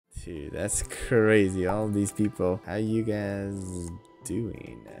Dude, that's crazy. All these people. How you guys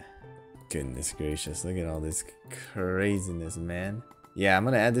doing? Goodness gracious, look at all this craziness, man. Yeah, I'm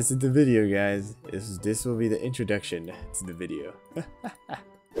gonna add this to the video, guys. This will be the introduction to the video.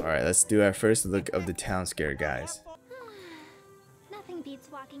 Alright, let's do our first look of the town square, guys. Nothing beats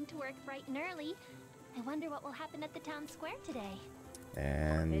walking to work bright and early. I wonder what will happen at the town square today.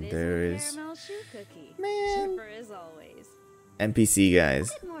 And there is caramel shoe cookie. Man. Chipper as always. NPC,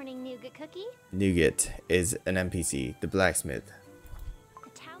 guys. Good morning, Nougat Cookie. Nougat is an NPC, the blacksmith. The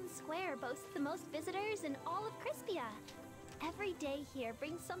town square boasts the most visitors in all of Crispia. Every day here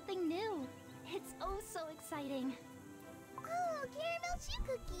brings something new. It's oh so exciting. Oh, caramel shoe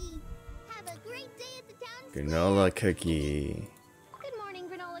cookie. Have a great day at the town square. Granola cookie. Good morning,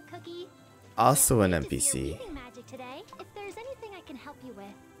 Granola Cookie. Also an Glad to see your NPC. weaving magic today. If there's anything I can help you with,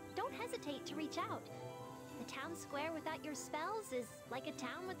 don't hesitate to reach out. The town square without your spells is like a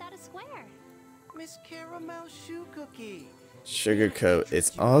town without a square. Miss Caramel Shoe Cookie. Sugarcoat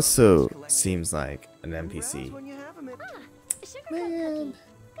is also seems like an NPC. When you have 'em at Sugarcoat Man. Cookie.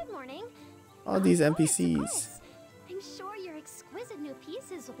 Good morning. All these Of NPCs. course. I'm sure your exquisite new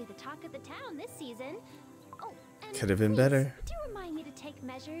pieces will be the talk of the town this season. Oh, and Could have been please, better. Do remind me to take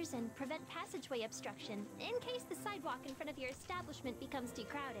measures and prevent passageway obstruction in case the sidewalk in front of your establishment becomes too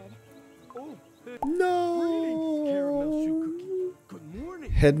crowded. oh, No. Cookie. Good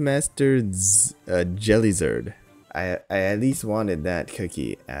morning. Headmaster Jellizard. I at least wanted that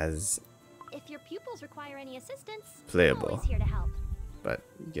cookie as If your pupils require any assistance, Playable. I'm always here to help. but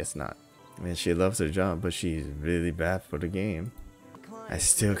guess not. I mean, she loves her job, but she's really bad for the game. I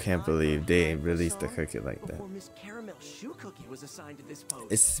still can't believe they released a cookie like that. Before Miss Caramel Shoe Cookie was assigned to this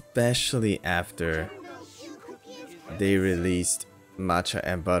post. Especially after Caramel shoe cookie is they released matcha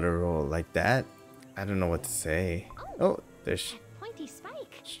and butter roll like that. I don't know what to say. Oh, there's That pointy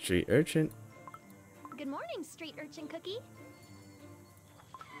spike. street urchin. Good morning, street urchin Cookie.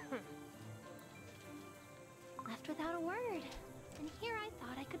 Left without a word. And here I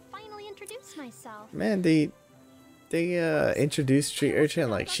thought I could finally introduce myself. Man, they introduced street urchin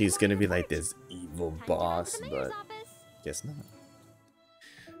like she's gonna be like this evil Time to head boss, to the mayor's but office. guess not.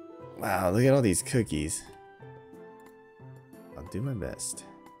 Wow, look at all these cookies. I'll do my best.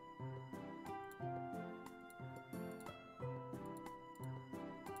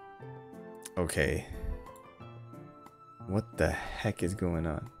 Okay. What the heck is going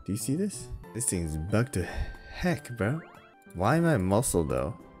on? Do you see this? This thing's bugged to heck, bro. Why am I muscle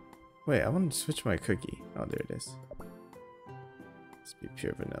though? Wait, I want to switch my cookie. Oh, there it is. Let's be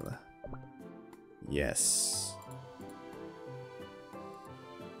pure vanilla. Yes.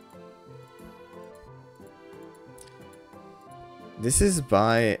 This is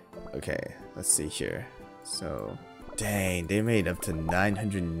by... Okay, let's see here. So, dang, they made up to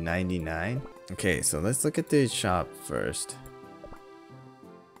 999. Okay, so let's look at the shop first.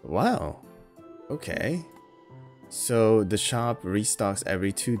 Wow. Okay. So the shop restocks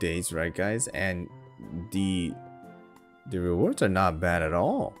every 2 days, right, guys? And the rewards are not bad at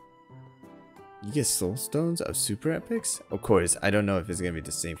all. You get soul stones of super epics. Of course, I don't know if it's gonna be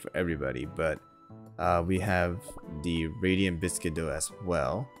the same for everybody, but we have the radiant biscuit dough as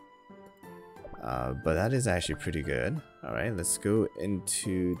well. But that is actually pretty good. All right, let's go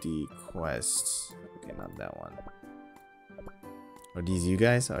into the quests. Okay, not that one. Are these you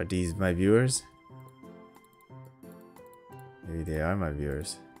guys? Are these my viewers? Maybe they are my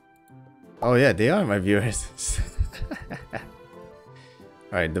viewers. Oh yeah, they are my viewers.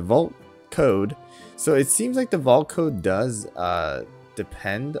 Alright, the vault code. So it seems like the vault code does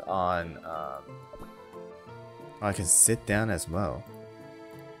depend on... oh, I can sit down as well.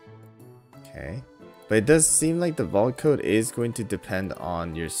 Okay. But it does seem like the vault code is going to depend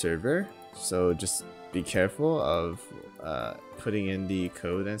on your server. So just be careful of putting in the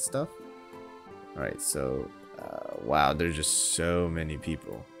code and stuff. Alright, so... wow, there's just so many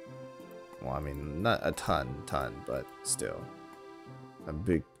people. Well, I mean, not a ton, but still. A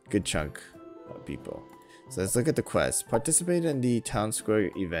good chunk of people. So let's look at the quest. Participate in the town square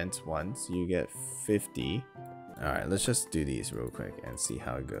event once. You get 50. Alright, let's just do these real quick and see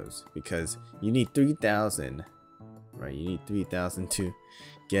how it goes. Because you need 3,000. Right, you need 3,000 to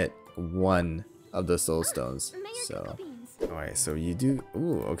get one of the soul stones. Mayor So... Cocoa Beans. Alright, so you do...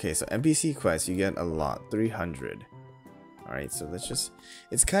 Ooh, okay, so NPC quests, you get a lot. 300. Alright, so let's just...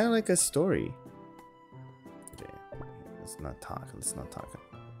 It's kind of like a story. Okay, let's not talk.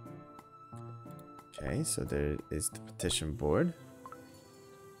 Okay, so there is the petition board.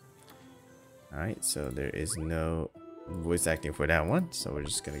 Alright, so there is no voice acting for that one. So we're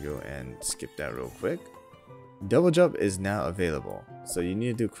just going to go and skip that real quick. Double jump is now available. So you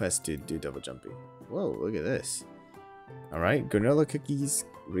need to do quests to do double jumping. Whoa, look at this. Alright, granola cookies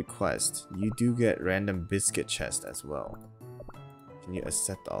request. You do get random biscuit chest as well. Can you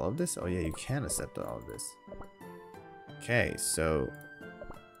accept all of this? Oh yeah, you can accept all of this. Okay, so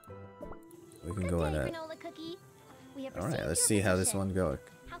we can go in a... Alright, let's see how this one goes.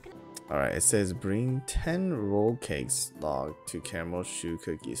 Alright, it says bring 10 roll cakes log to caramel shoe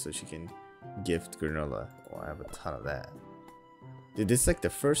cookies so she can gift granola. Oh, I have a ton of that. Dude, this is like the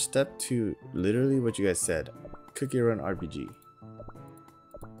first step to literally what you guys said. Cookie Run RPG.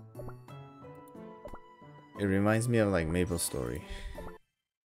 It reminds me of like Maple Story.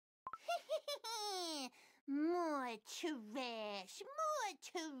 More trash, more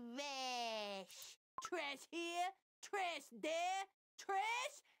trash. Trash here, trash there,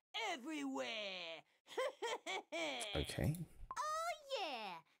 trash everywhere. Okay. Oh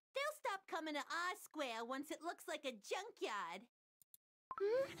yeah, they'll stop coming to our square once it looks like a junkyard.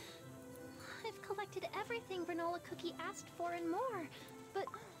 Hmm? I've collected everything Granola Cookie asked for and more, but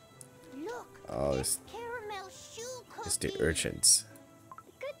Look, Oh, this this caramel shoe cookie. is the urchins.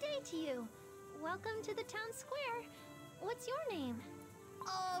 good day to you. Welcome to the town square. What's your name?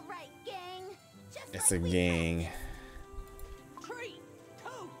 All right, gang. Just It's like a we gang. practiced. 3,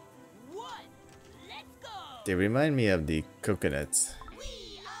 2, 1, let's go. They remind me of the coconuts.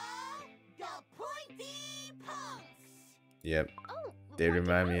 We are the Pointy Punks. Yep, Oh, they Pointy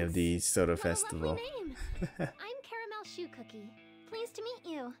remind me of Punks. the soda What a lovely festival. name. I'm Caramel Shoe Cookie. Pleased to meet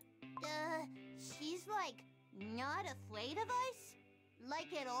you. She's like not afraid of us?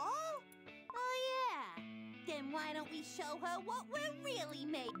 Like at all? Oh yeah. Then why don't we show her what we're really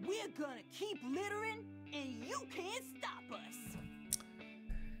made? We're gonna keep littering, and you can't stop us.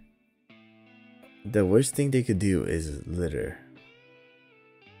 The worst thing they could do is litter.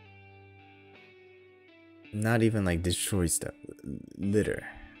 Not even like destroy stuff. Litter.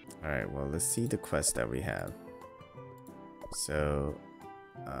 Alright, well, let's see the quest that we have. So,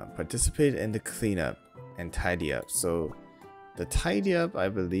 participate in the cleanup and tidy up. So, the tidy up, I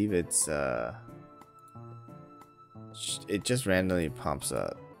believe it's, it just randomly pops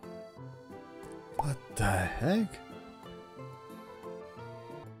up. What the heck?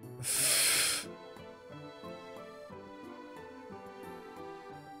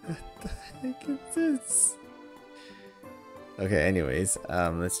 What the heck is this? Okay, anyways,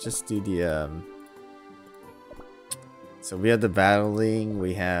 let's just do the so we have the battling,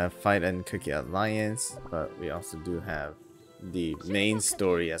 we have fight and cookie alliance, but we also do have the main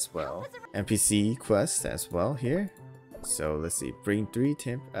story as well. NPC quest as well here. So let's see, bring 3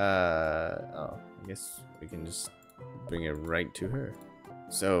 temp oh, I guess we can just bring it right to her.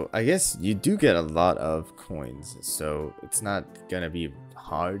 So I guess you do get a lot of coins, so it's not gonna be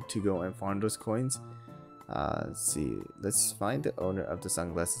hard to go and farm those coins. Let's see, let's find the owner of the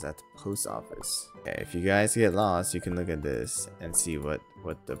sunglasses at the post office. Okay, if you guys get lost, you can look at this and see what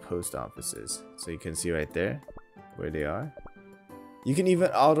the post office is. So you can see right there where they are. You can even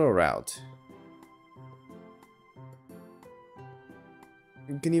auto route.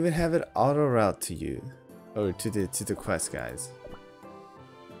 You can even have it auto route to you, or to the quest, guys.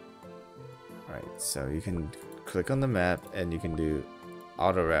 Alright, so you can click on the map and you can do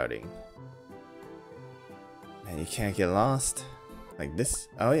auto routing. And you can't get lost like this.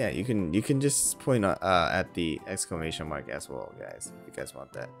 Oh yeah, you can just point at the exclamation mark as well, guys, if you guys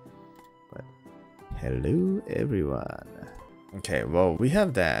want that. But hello everyone. Okay, well, we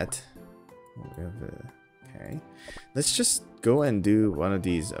have that. We have okay, let's just go and do one of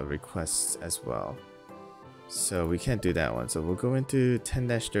these requests as well. So we can't do that one, so we'll go into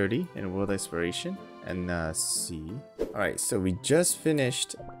 10-30 in world exploration and see. All right, so we just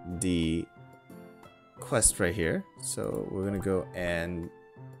finished the quest right here, so we're gonna go and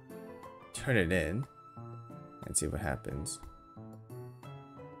turn it in and see what happens.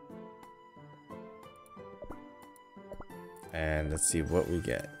 And let's see what we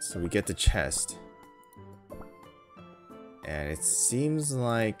get. So we get the chest, and it seems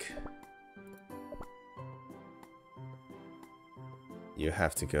like you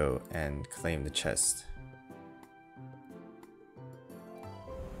have to go and claim the chest.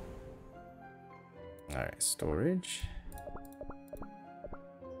 Alright, storage.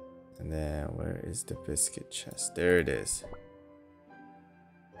 And then where is the biscuit chest? There it is.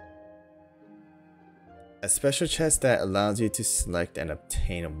 A special chest that allows you to select and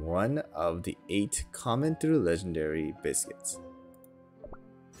obtain one of the 8 common through legendary biscuits.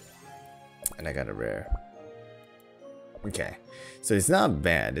 And I got a rare. Okay, so it's not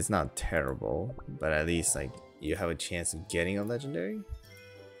bad, it's not terrible, but at least like you have a chance of getting a legendary.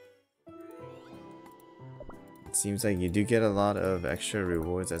 It seems like you do get a lot of extra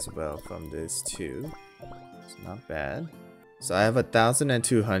rewards as well from this too. It's not bad. So I have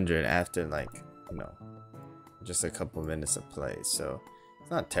 1,200 after, like, you know, just a couple minutes of play. So it's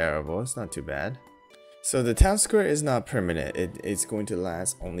not terrible. It's not too bad. So the town square is not permanent. It's going to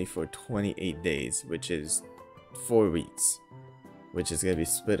last only for 28 days, which is 4 weeks, which is going to be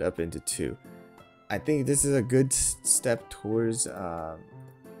split up into 2. I think this is a good step towards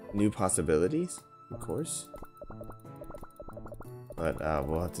new possibilities, of course. But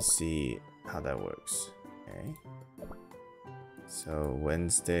we'll have to see how that works. Okay. So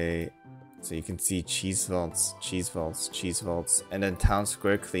Wednesday, so you can see cheese vaults, and then town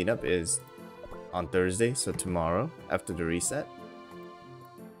square cleanup is on Thursday, so tomorrow after the reset.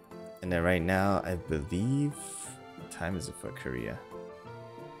 And then right now, I believe, what time is it for Korea?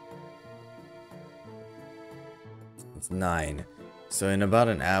 It's 9. So in about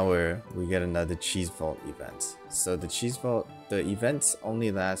an hour, we get another cheese vault event. So the cheese vault, the events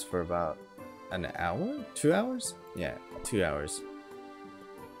only last for about an hour? 2 hours? Yeah, 2 hours.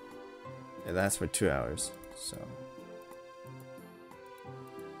 It lasts for 2 hours, so.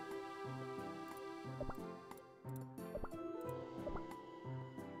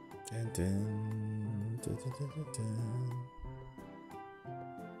 Dun, dun, dun, dun, dun, dun, dun.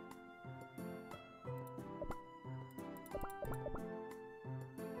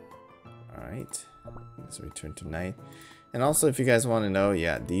 Alright, let's return to night. And also, if you guys want to know,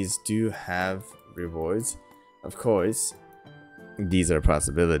 yeah, these do have rewards. Of course, these are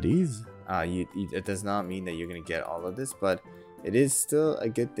possibilities. It does not mean that you're going to get all of this, but it is still a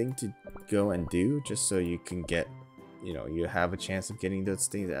good thing to go and do, just so you can get, you know, you have a chance of getting those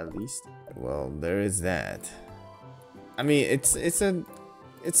things at least. Well, there is that. I mean, it's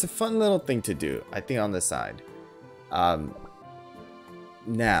a fun little thing to do, I think, on the side.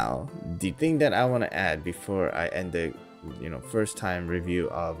 Now, the thing that I want to add before I end the, you know, first time review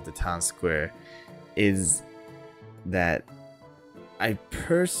of the town square is that I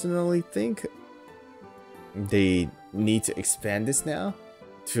personally think they need to expand this now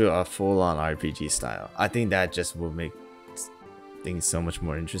to a full-on RPG style. I think that just will make things so much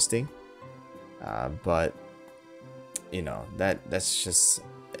more interesting. But you know, that's just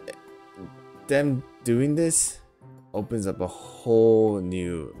them doing this opens up a whole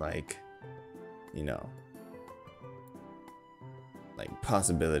new, like, you know, like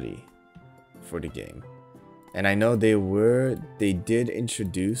possibility for the game. And I know they did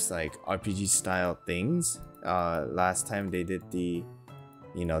introduce like RPG style things last time they did the,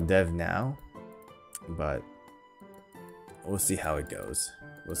 you know, dev now, but we'll see how it goes.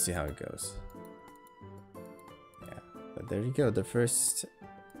 We'll see how it goes. Yeah, but there you go, the first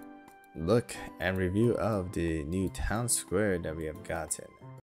look and review of the new town square that we have gotten.